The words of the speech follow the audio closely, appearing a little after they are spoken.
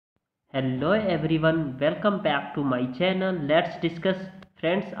Hello everyone, welcome back to my channel. Let's discuss.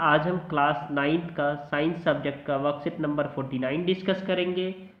 Friends, आज हम class 9th का science subject का worksheet number 49 discuss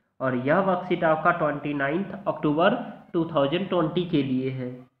करेंगे और यह वर्कशीट आपका 29 अक्टूबर 2020 के लिए है।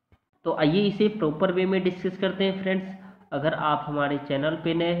 तो आइए इसे प्रॉपर वे में डिस्कस करते हैं। फ्रेंड्स, अगर आप हमारे चैनल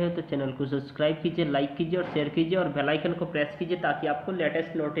पे नए हैं तो चैनल को सब्सक्राइब कीजिए, लाइक कीजिए और शेयर कीजिए और बेल आइकन को प्रेस कीजिए ताकि आपको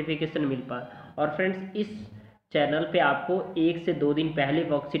लेटेस्ट नोटिफिकेशन मिल पाए। और फ्रेंड्स, इस चैनल पे आपको 1 से 2 दिन पहले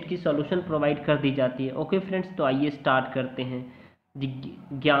वर्कशीट की सॉल्यूशन प्रोवाइड कर दी जाती है। ओके फ्रेंड्स, तो आइए स्टार्ट करते हैं।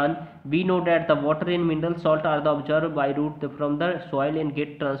 ज्ञान। We know that the water in mineral salt are the observe by root from the soil and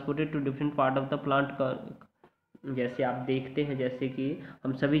gate transported to different part of the plant. जैसे आप देखते हैं, जैसे कि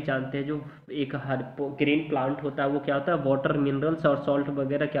हम सभी जानते हैं, जो एक हर ग्रीन प्लांट होता है वो क्या होता है, वाटर मिनरल्स और सॉल्ट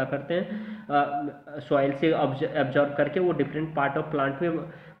वगैरह क्या करते हैं, सॉइल से एब्जॉर्ब करके वो डिफरेंट पार्ट ऑफ प्लांट में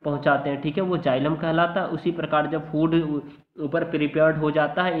पहुंचाते हैं। ठीक है, वो जाइलम कहलाता है। उसी प्रकार जब फूड ऊपर प्रिपेयर्ड हो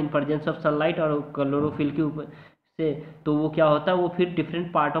जाता है इन प्रेजेंस ऑफ सनलाइट और क्लोरोफिल के ऊपर से, तो वो क्या होता है, वो फिर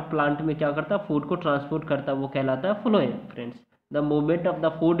डिफरेंट पार्ट ऑफ प्लांट में क्या करता है, फूड को ट्रांसपोर्ट करता है। वो कहलाता है phloem. Friends, the movement of the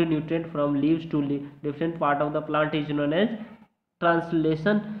food nutrient from leaves to different part of the plant is known as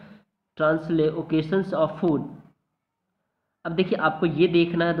translation translations of food। अब देखिए, आपको ये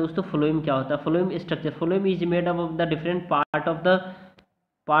देखना है दोस्तों, फ्लोएम क्या होता है। Phloem structure. Phloem is made up of the different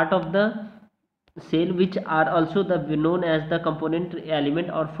part of the cell which are also the known as the component element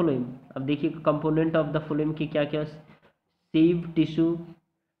और फ्लोएम। अब देखिए, कंपोनेंट ऑफ द फ्लोएम की क्या क्या, सीव tissue,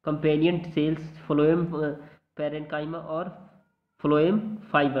 companion cells, phloem parenchyma और phloem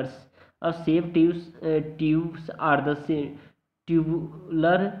fibers। Of save tubes are the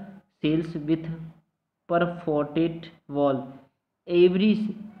tubular cells with perforated wall. Every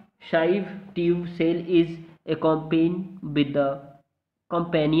sieve tube cell is accompanied with the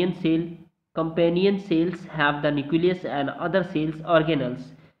companion cell. Companion cells have the nucleus and other cells organelles.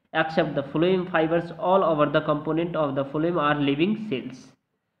 Except the phloem fibers, all over the component of the phloem are living cells।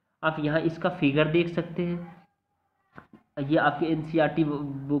 आप यहाँ इसका figure देख सकते हैं। ये आपके NCERT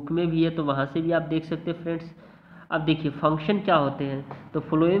book में भी है, तो वहाँ से भी आप देख सकते हैं। फ्रेंड्स, अब देखिए फंक्शन क्या होते हैं। तो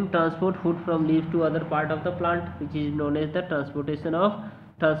phloem transport food from leaves to other part of the plant which is known as the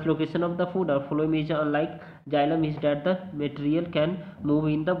translocation of the food. और phloem is unlike xylem is that the material can move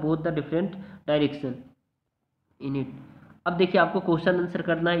in the both the different direction in it. अब देखिए, आपको question answer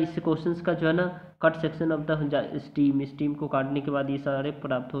करना है। इस questions का जो है ना, cut section of the steam को काटने के बाद ये सारे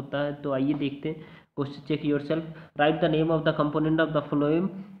प्राप्त होता है। तो आइए देखते हैं। Question check your self. Right the name of the component of the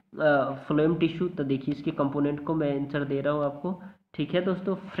phloem tissue. तो देखिए, इसके कंपोनेंट को मैं आंसर दे रहा हूँ आपको। ठीक है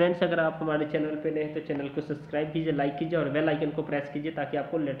दोस्तों। फ्रेंड्स, अगर आप हमारे चैनल पे नए हैं तो चैनल को सब्सक्राइब कीजिए, लाइक कीजिए और बेल आइकन को प्रेस कीजिए ताकि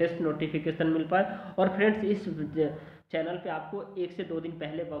आपको लेटेस्ट नोटिफिकेशन मिल पाए। और फ्रेंड्स, इस चैनल पे आपको 1 से 2 दिन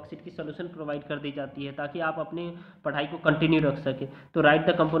पहले वर्कशीट की सॉल्यूशन प्रोवाइड कर दी जाती है ताकि आप अपनी पढ़ाई को कंटिन्यू रख सकें। तो right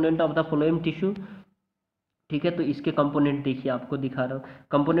the component of the phloem tissue. ठीक है, तो इसके कंपोनेंट देखिए, आपको दिखा रहा हूँ।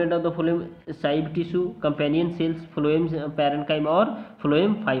 Component of the phloem साइव tissue, companion cells, phloem parenchyma और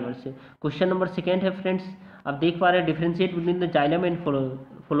फ्लोएम फाइबर से। क्वेश्चन नंबर सेकेंड है फ्रेंड्स, आप देख पा रहे हैं, differentiate between the xylem and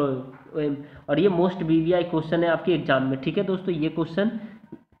phloem. और ये मोस्ट बीवीआई क्वेश्चन है आपके एग्जाम में। ठीक है दोस्तों, ये क्वेश्चन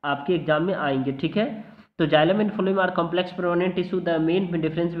आपके एग्जाम में आएंगे। ठीक है, तो xylem and phloem are complex permanent tissue. The main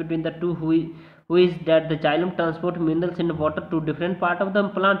difference between the two who is that the xylem transport minerals and water to different part of the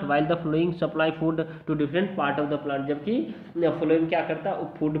plant while the phloem supply food to different part of the plant। जबकि phloem क्या करता है,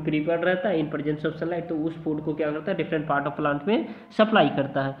 food prepare रहता है in presence of sunlight, तो उस food को क्या करता है, डिफरेंट पार्ट ऑफ प्लांट में सप्लाई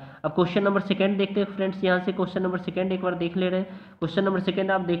करता है। अब क्वेश्चन नंबर सेकंड देखते हैं फ्रेंड्स। यहाँ से क्वेश्चन नंबर सेकंड एक बार देख ले रहे हैं। क्वेश्चन नंबर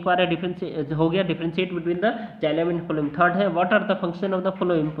सेकंड आप देख पा रहे हैं, डिफरेंस हो गया, differentiate between the xylem and phloem. Third है, what are the function of the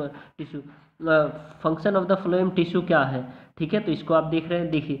phloem tissue. Function of the phloem tissue क्या है। ठीक है, तो इसको आप देख रहे हैं।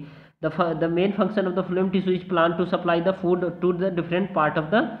 देखिए, the main function of the phloem tissue is plant to supply the food to the different part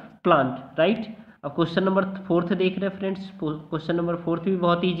of the plant, right। अब क्वेश्चन नंबर फोर्थ देख रहे हैं फ्रेंड्स। क्वेश्चन नंबर फोर्थ भी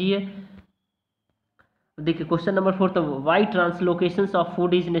बहुत इजी है। देखिए, question number fourth, Y translocation of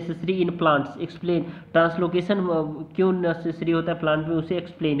food is necessary in plants, explain. Translocation क्यों necessary होता है प्लांट में, उसे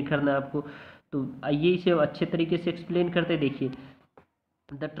एक्सप्लेन करना है आपको। तो आइए इसे अच्छे तरीके से एक्सप्लेन करते। देखिए,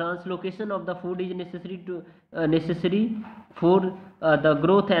 the translocation of the food is necessary for the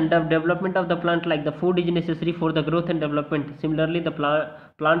growth and the development of the plant, like the food is necessary for the growth and development, similarly the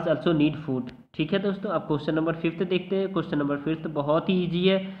plants also need food। ठीक है दोस्तों, अब question number fifth देखते हैं। Question number fifth बहुत ही easy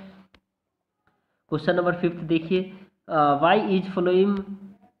है। Question number fifth देखिए, Y is phloem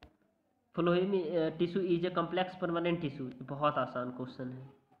tissue is a complex permanent tissue. बहुत आसान क्वेश्चन है।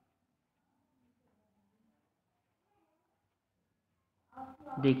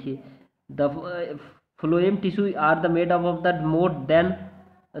 देखिए, the phloem tissue are the made up of the more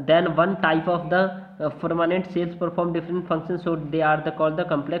than one type of the permanent cells perform different functions, so they are the called the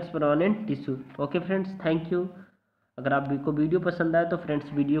complex permanent tissue. Okay friends, thank you. अगर आपको video पसंद आए तो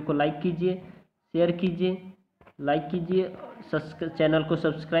friends video को like कीजिए, share कीजिए, like कीजिए, channel को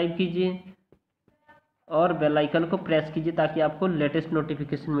सब्सक्राइब कीजिए और बेल आइकन को प्रेस कीजिए ताकि आपको लेटेस्ट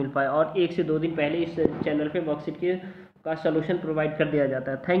नोटिफिकेशन मिल पाए। और 1 से 2 दिन पहले इस चैनल पे वर्कशीट का सॉल्यूशन प्रोवाइड कर दिया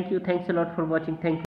जाता है। Thank you, thanks a lot for watching, thank you.